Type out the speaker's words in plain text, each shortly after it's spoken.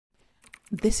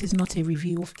This is not a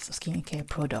review of skincare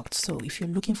products, so if you're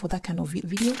looking for that kind of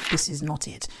video, this is not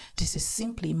it. This is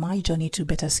simply my journey to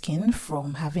better skin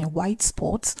from having white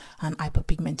spots and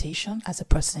hyperpigmentation as a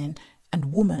person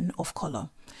and woman of color.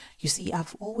 You see,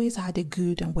 I've always had a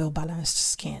good and well-balanced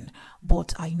skin,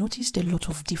 but I noticed a lot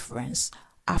of difference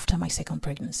after my second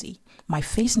pregnancy. My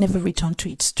face never returned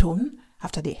to its tone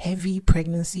after the heavy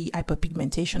pregnancy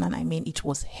hyperpigmentation, and I mean it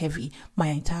was heavy. My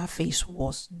entire face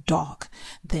was dark.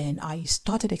 Then I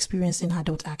started experiencing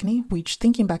adult acne, which,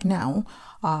 thinking back now,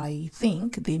 I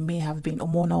think they may have been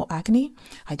hormonal acne.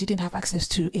 I didn't have access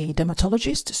to a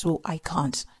dermatologist, so I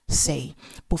can't say,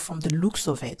 but from the looks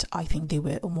of it, I think they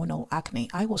were hormonal acne.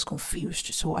 I was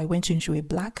confused, so I went into a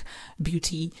black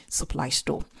beauty supply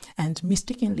store, and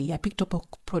mistakenly I picked up a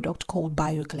product called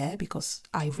BioClear because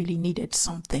I really needed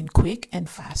something quick and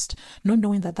fast, not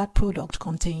knowing that that product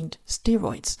contained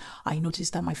steroids. I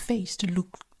noticed that my face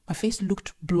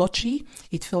looked blotchy.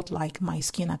 It felt like my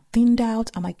skin had thinned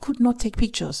out, and I could not take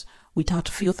pictures without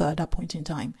filter at that point in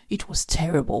time. It was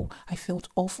terrible. I felt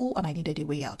awful and I needed a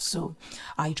way out. So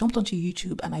I jumped onto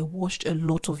YouTube and I watched a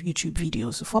lot of YouTube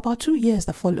videos. For about 2 years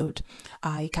that followed,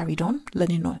 I carried on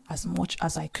learning as much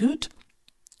as I could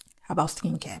about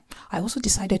skincare. I also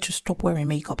decided to stop wearing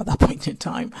makeup at that point in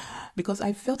time because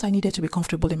I felt I needed to be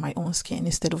comfortable in my own skin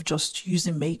instead of just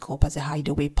using makeup as a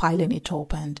hideaway, piling it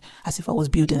up and as if I was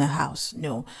building a house.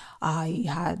 No, I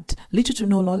had little to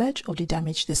no knowledge of the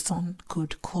damage the sun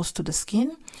could cause to the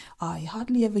skin. I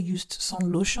hardly ever used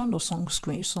sun lotion or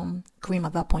sun cream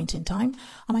at that point in time,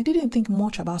 and I didn't think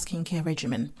much about skincare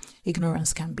regimen.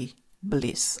 Ignorance can be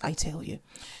bliss, I tell you.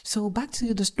 So back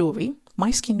to the story. My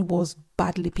skin was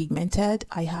badly pigmented.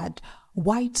 I had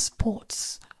white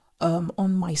spots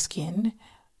on my skin,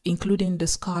 including the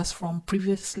scars from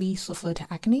previously suffered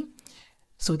acne.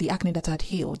 So the acne that had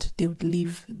healed, they would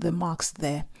leave the marks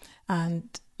there. And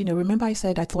remember I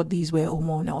said I thought these were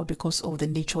hormonal because of the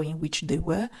nature in which they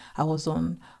were. I was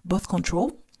on birth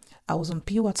control. I was on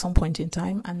pill at some point in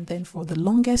time, and then for the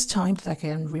longest time that I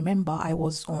can remember, I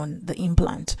was on the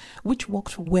implant, which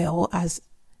worked well as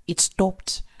it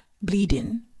stopped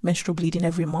bleeding, menstrual bleeding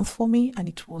every month for me, and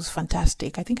it was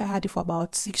fantastic. I think I had it for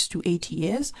about 6 to 8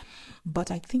 years, but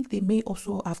I think they may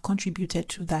also have contributed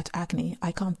to that acne.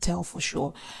 I can't tell for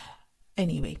sure.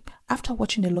 Anyway, after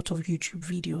watching a lot of YouTube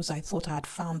videos, I thought I had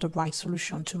found the right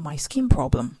solution to my skin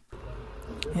problem.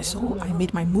 And so I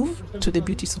made my move to the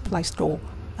beauty supply store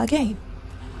again.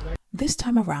 This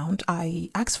time around,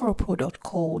 I asked for a product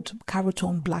called Makari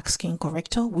Tone Black Skin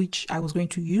Corrector, which I was going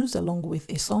to use along with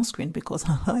a sunscreen because,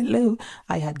 hello,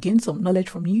 I had gained some knowledge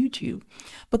from YouTube.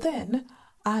 But then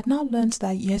I had now learned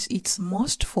that yes, it's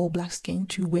must for black skin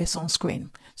to wear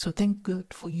sunscreen. So thank God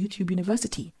for YouTube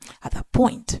University. At that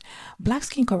point, Black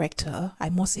Skin Corrector, I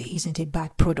must say, isn't a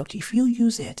bad product if you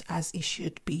use it as it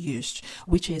should be used,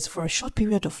 which is for a short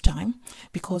period of time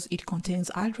because it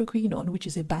contains hydroquinone, which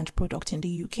is a banned product in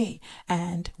the UK,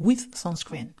 and with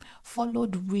sunscreen,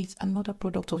 followed with another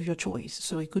product of your choice.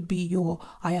 So it could be your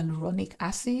hyaluronic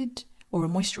acid or a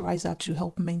moisturizer to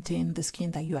help maintain the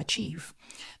skin that you achieve.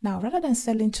 Now, rather than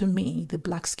selling to me the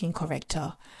Black Skin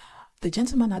Corrector, the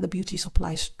gentleman at the beauty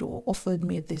supply store offered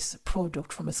me this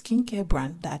product from a skincare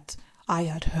brand that I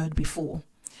had heard before.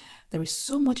 There is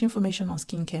so much information on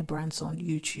skincare brands on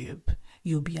YouTube.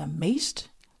 You'll be amazed,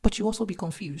 but you'll also be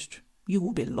confused. You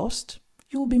will be lost.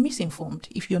 You will be misinformed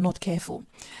if you're not careful.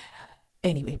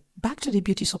 Anyway, back to the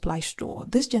beauty supply store.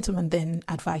 This gentleman then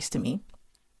advised me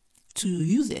to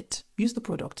use the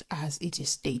product as it is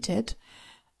stated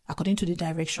according to the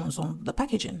directions on the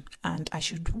packaging, and I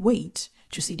should wait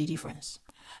to see the difference.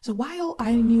 So while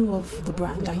I knew of the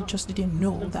brand, I just didn't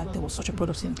know that there was such a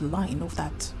product in the line of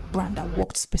that brand that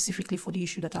worked specifically for the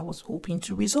issue that I was hoping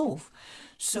to resolve.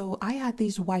 So I had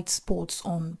these white spots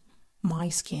on my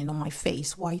skin, on my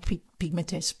face, white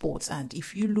pigmented spots, and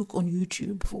if you look on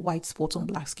YouTube for white spots on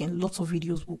black skin, lots of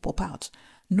videos will pop out.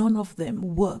 None of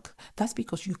them work. That's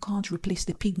because you can't replace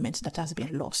the pigment that has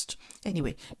been lost.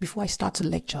 Anyway, before I start to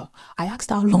lecture, I asked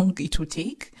how long it would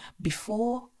take.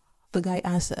 Before the guy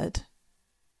answered,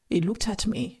 he looked at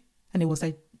me and it was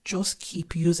like, just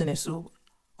keep using it. So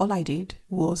all I did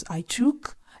was I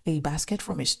took a basket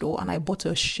from a store and I bought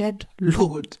a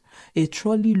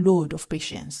trolley load of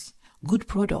patience. Good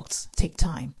products take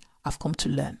time, I've come to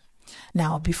learn.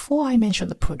 Now, before I mention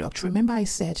the product, remember I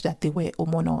said that they were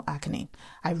hormonal acne.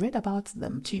 I read about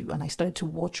them too, and I started to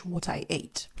watch what I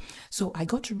ate. So I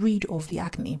got rid of the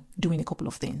acne doing a couple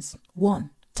of things. 1,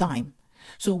 time.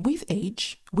 So with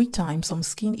age, with time, some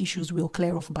skin issues will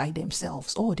clear off by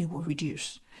themselves or they will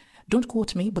reduce. Don't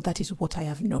quote me, but that is what I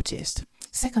have noticed.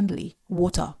 Secondly,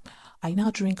 water. I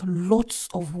now drink lots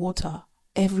of water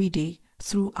every day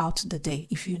throughout the day.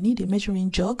 If you need a measuring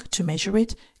jug to measure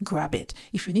it, grab it.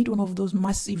 If you need one of those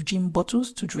massive gym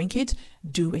bottles to drink it,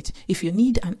 do it. If you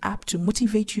need an app to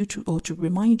motivate you to, or to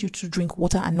remind you to drink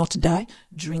water and not die,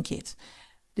 drink it.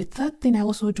 The third thing I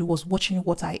also do was watching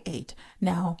what I ate.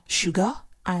 Now, sugar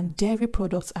and dairy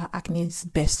products are acne's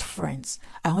best friends.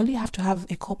 I only have to have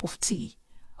a cup of tea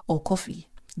or coffee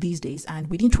these days, and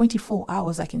within 24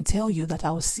 hours I can tell you that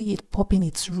I'll see it popping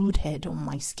its rude head on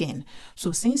my skin.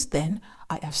 So since then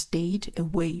I have stayed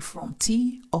away from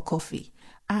tea or coffee.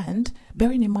 And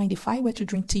bearing in mind, if I were to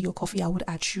drink tea or coffee, I would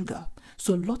add sugar.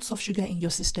 So lots of sugar in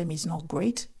your system is not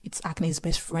great. It's acne's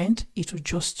best friend. It will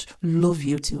just love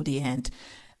you till the end.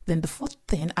 Then the fourth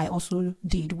thing I also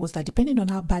did was that depending on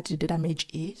how bad the damage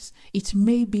is, it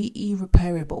may be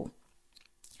irreparable.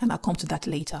 And I'll come to that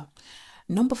later.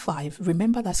 Number 5,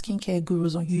 remember that skincare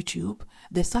gurus on YouTube,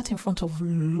 they sat in front of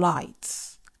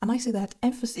lights. And I say that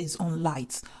emphasis on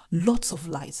lights, lots of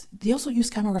lights. They also use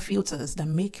camera filters that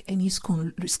make any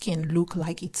skin look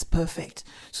like it's perfect.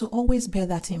 So always bear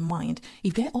that in mind.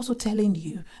 If they're also telling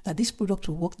you that this product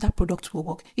will work, that product will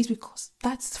work, it's because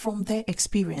that's from their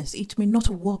experience. It may not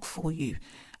work for you.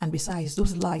 And besides,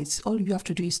 those lights, all you have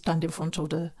to do is stand in front of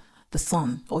the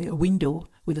sun or your window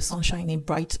with the sun shining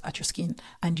bright at your skin,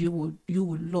 and you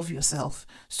will love yourself.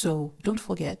 So don't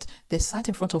forget, they sat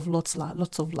in front of lots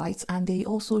of lights, and they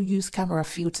also use camera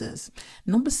filters.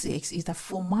 Number 6 is that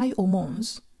for my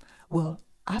hormones, well,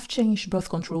 I've changed birth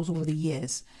controls over the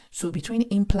years. So between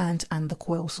implant and the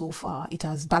coil so far, it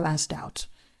has balanced out.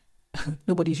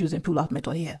 Nobody's using pull-out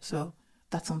method here. So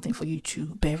that's something for you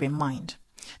to bear in mind.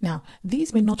 Now,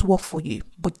 these may not work for you,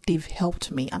 but they've helped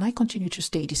me, and I continue to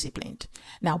stay disciplined.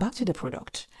 Now, back to the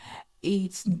product.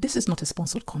 This is not a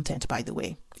sponsored content, by the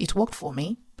way. It worked for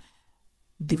me.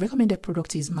 The recommended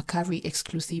product is Makari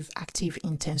Exclusive Active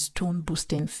Intense Tone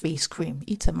Boosting Face Cream.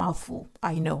 It's a mouthful,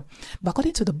 I know. But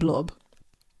according to the blog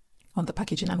on the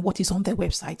packaging and what is on their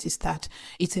website is that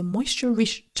it's a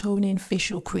moisture-rich toning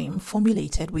facial cream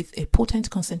formulated with a potent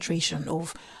concentration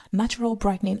of natural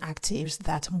brightening actives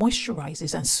that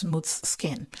moisturizes and smooths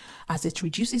skin as it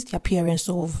reduces the appearance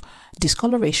of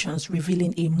discolorations,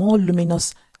 revealing a more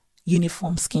luminous,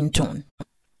 uniform skin tone.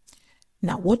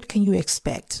 Now, what can you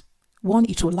expect? 1,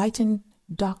 it will lighten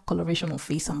dark coloration on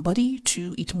face and body.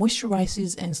 2, it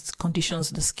moisturizes and conditions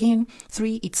the skin.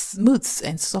 3, it smooths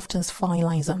and softens fine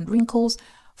lines and wrinkles.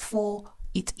 4,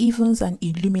 it evens and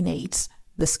illuminates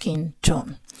the skin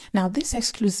tone. Now, this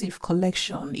exclusive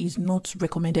collection is not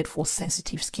recommended for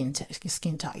sensitive skin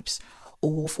types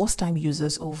or first-time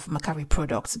users of Makari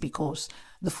products, because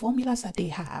the formulas that they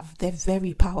have, they're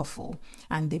very powerful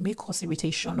and they may cause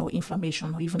irritation or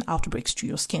inflammation or even outbreaks to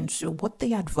your skin. So what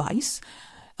they advise,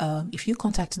 if you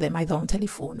contact them either on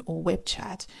telephone or web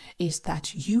chat, is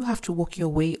that you have to work your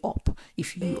way up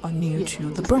if you are new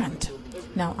to the brand.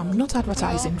 Now, I'm not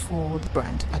advertising for the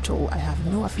brand at all. I have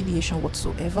no affiliation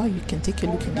whatsoever. You can take a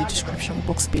look in the description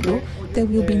box below. There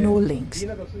will be no links.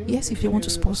 Yes, if you want to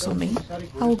sponsor me,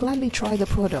 I will gladly try the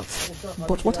product.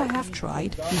 But what I have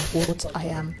tried is what I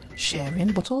am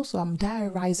sharing, but also I'm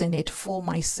diarising it for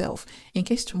myself in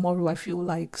case tomorrow I feel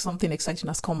like something exciting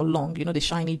has come along, you know, the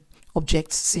shiny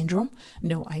object syndrome.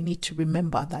 No, I need to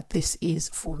remember that this is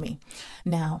for me.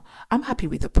 Now, I'm happy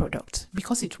with the product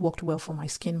because it worked well for my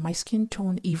skin. My skin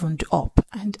tone evened up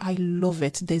and I love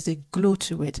it. There's a glow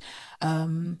to it,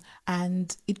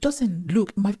 and it doesn't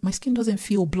look, my skin doesn't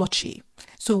feel blotchy.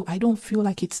 So I don't feel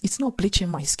like it's not bleaching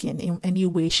my skin in any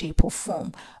way, shape or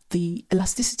form. The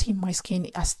elasticity in my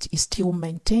skin is still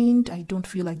maintained. I don't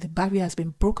feel like the barrier has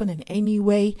been broken in any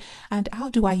way. And how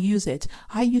do I use it?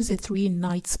 I use it 3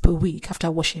 nights per week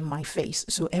after washing my face.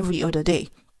 So every other day.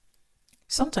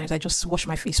 Sometimes I just wash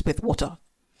my face with water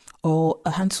or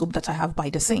a hand soap that I have by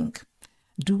the sink.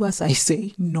 Do as I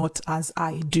say, not as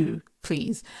I do,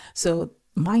 please. So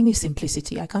mine is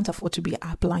simplicity. I can't afford to be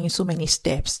applying so many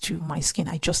steps to my skin.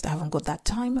 I just haven't got that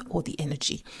time or the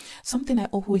energy. Something I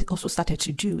always also started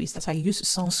to do is that I use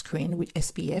sunscreen with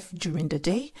SPF during the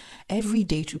day, every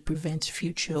day, to prevent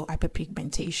future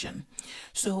hyperpigmentation.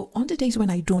 So on the days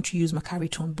when I don't use Makari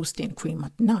Tone Boosting Cream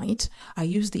at night, I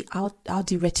use the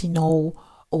Aldi Retinol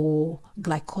or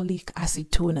glycolic acid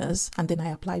toners, and then I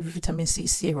apply Vitamin C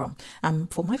Serum.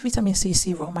 For my Vitamin C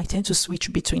Serum, I tend to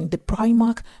switch between the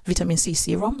Primark Vitamin C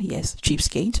Serum, yes,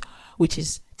 cheapskate, which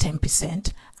is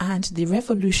 10%, and the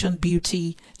Revolution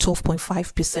Beauty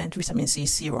 12.5% Vitamin C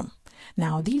Serum.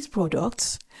 Now, these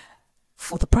products,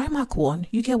 For the Primark one,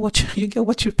 you get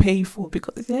what you pay for,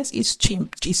 because yes, it's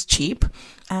cheap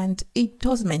and it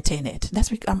does maintain it.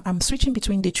 That's I'm switching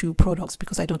between the two products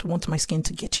because I don't want my skin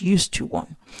to get used to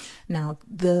one. Now,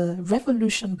 the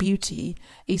Revolution Beauty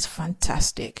is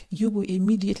fantastic. You will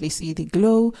immediately see the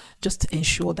glow. Just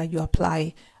ensure that you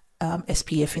apply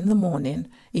SPF in the morning.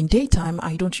 In daytime,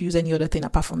 I don't use any other thing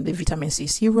apart from the Vitamin C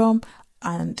Serum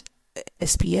and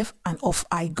SPF, and off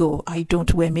I go. I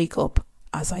don't wear makeup.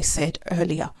 As I said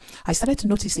earlier, I started to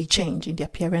notice a change in the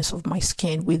appearance of my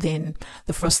skin within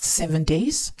the first 7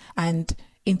 days, and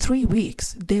in 3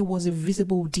 weeks there was a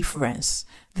visible difference.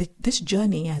 This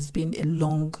journey has been a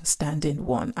long-standing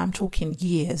one. I'm talking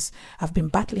years. I've been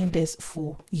battling this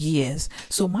for years.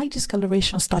 So my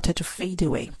discoloration started to fade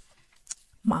away.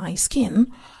 My skin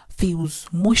feels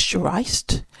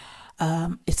moisturized,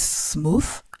 it's smooth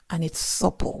and it's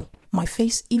supple. My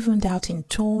face evened out in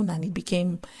tone and it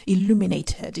became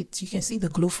illuminated. You can see the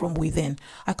glow from within.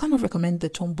 I cannot recommend the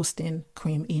Tone Boosting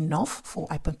Cream enough for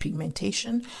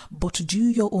hyperpigmentation, but do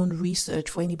your own research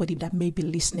for anybody that may be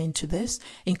listening to this,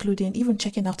 including even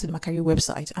checking out the Makari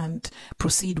website, and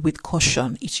proceed with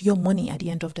caution. It's your money at the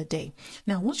end of the day.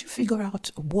 Now, once you figure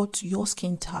out what your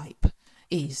skin type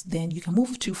is, then you can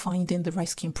move to finding the right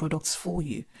skin products for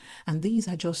you. And these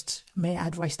are just mere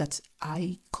advice that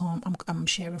I'm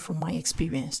sharing from my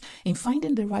experience. In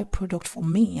finding the right product for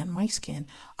me and my skin,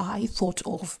 I thought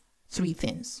of 3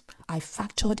 things. I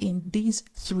factored in these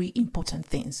 3 important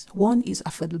things. 1 is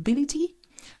affordability,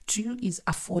 2 is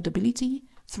affordability,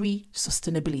 3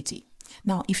 sustainability.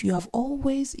 Now, if you have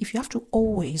to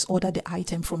always order the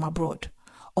item from abroad,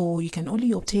 or you can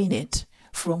only obtain it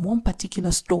from one particular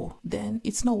store, then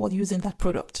it's not worth using that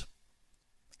product.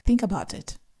 Think about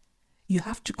it. You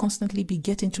have to constantly be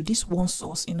getting to this one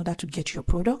source in order to get your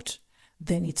product,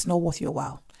 then it's not worth your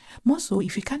while. More so,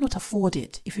 if you cannot afford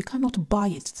it, if you cannot buy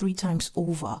it 3 times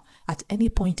over at any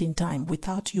point in time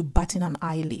without you batting an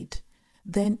eyelid,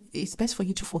 then it's best for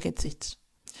you to forget it.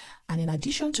 And in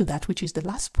addition to that, which is the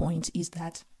last point, is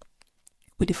that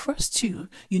with the first 2,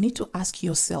 you need to ask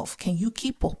yourself, can you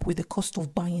keep up with the cost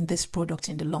of buying this product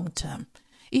in the long term?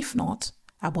 If not,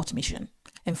 abort mission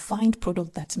and find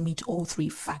products that meet all 3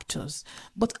 factors.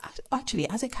 But actually,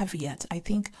 as a caveat, I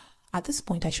think at this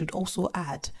point I should also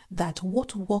add that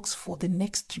what works for the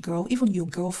next girl, even your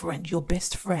girlfriend, your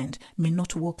best friend, may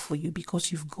not work for you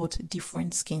because you've got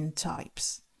different skin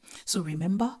types. So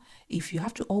remember, if you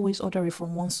have to always order it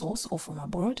from one source or from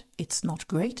abroad, it's not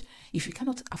great. If you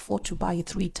cannot afford to buy it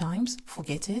 3 times,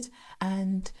 forget it.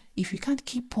 And if you can't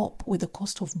keep up with the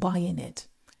cost of buying it,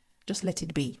 just let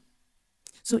it be.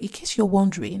 So in case you're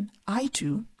wondering, I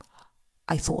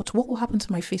thought, what will happen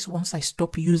to my face once I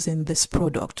stop using this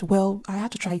product? Well, I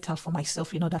had to try it out for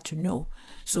myself in order to know.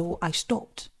 So I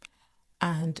stopped,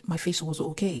 and my face was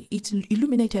okay. It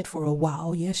illuminated for a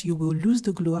while. Yes, you will lose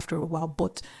the glow after a while,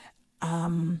 but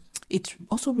it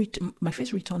also my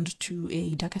face returned to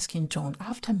a darker skin tone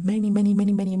after many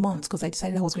months, because I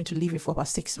decided I was going to leave it for about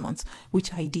 6 months,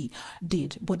 which I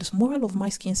did. But the moral of my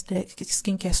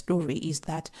skincare story is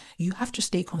that you have to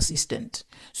stay consistent.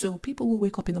 So people will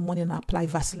wake up in the morning and apply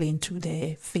Vaseline to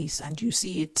their face and you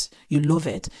see it, you love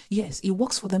it. Yes, it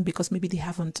works for them because maybe they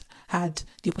haven't had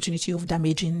the opportunity of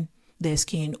damaging their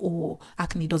skin, or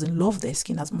acne doesn't love their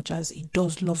skin as much as it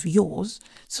does love yours,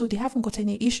 so they haven't got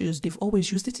any issues. They've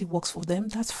always used it, it works for them,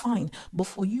 that's fine. But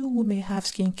for you who may have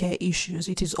skincare issues,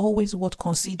 it is always worth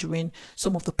considering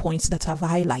some of the points that I've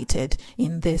highlighted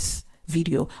in this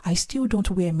video. I still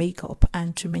don't wear makeup,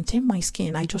 and to maintain my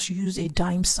skin I just use a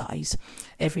dime size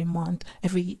every month,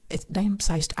 every dime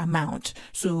sized amount.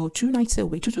 So 2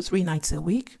 to 3 nights a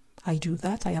week I do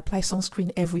that. I apply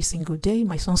sunscreen every single day.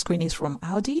 My sunscreen is from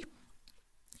Aldi.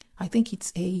 I think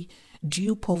it's a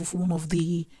dupe of one of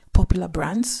the popular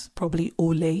brands, probably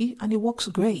Olay, and it works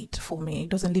great for me. It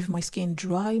doesn't leave my skin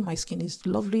dry. My skin is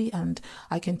lovely, and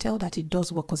I can tell that it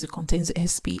does work because it contains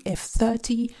SPF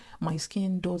 30. My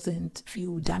skin doesn't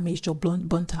feel damaged or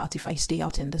burnt out if I stay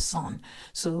out in the sun.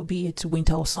 So be it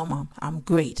winter or summer, I'm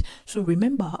great. So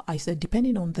remember, I said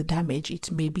depending on the damage, it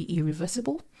may be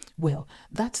irreversible. Well,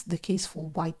 that's the case for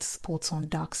white spots on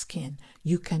dark skin.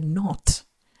 You cannot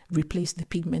replace the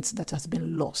pigments that has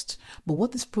been lost. But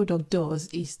what this product does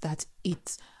is that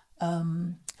it,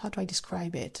 how do I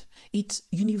describe it? It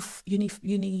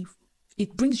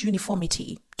brings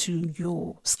uniformity to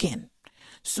your skin.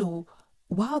 So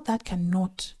while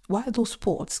those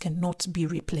spots cannot be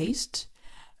replaced,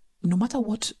 no matter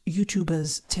what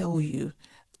YouTubers tell you,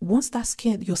 once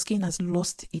your skin has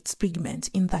lost its pigment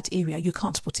in that area, you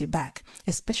can't put it back,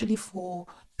 especially for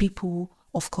people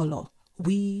of color.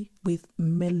 We with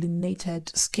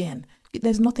melanated skin,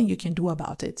 there's nothing you can do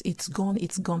about it. It's gone,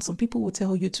 it's gone. Some people will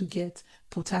tell you to get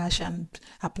potash and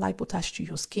apply potash to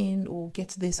your skin, or get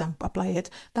this and apply it.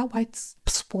 That white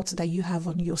spot that you have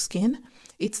on your skin,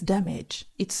 it's damage.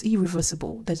 It's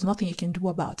irreversible. There's nothing you can do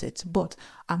about it. But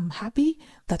I'm happy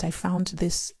that I found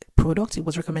this product. It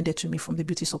was recommended to me from the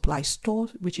beauty supply store,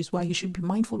 which is why you should be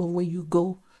mindful of where you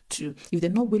go to. If they're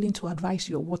not willing to advise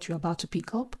you on what you're about to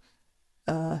pick up,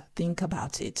 think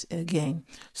about it again.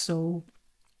 So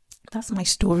that's my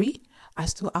story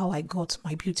as to how I got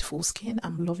my beautiful skin.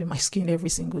 I'm loving my skin every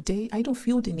single day. I don't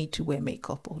feel the need to wear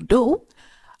makeup, although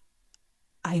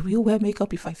I will wear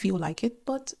makeup if I feel like it.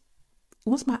 But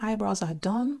once my eyebrows are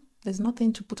done, there's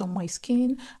nothing to put on my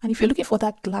skin. And if you're looking for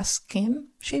that glass skin,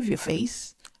 shave your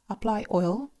face, apply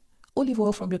oil. Olive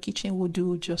oil from your kitchen will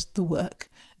do just the work.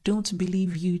 Don't believe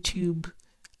YouTube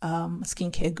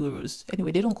skincare gurus.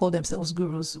 Anyway, they don't call themselves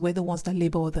gurus. We're the ones that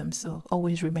label them. So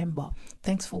always remember.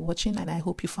 Thanks for watching, and I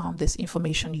hope you found this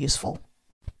information useful.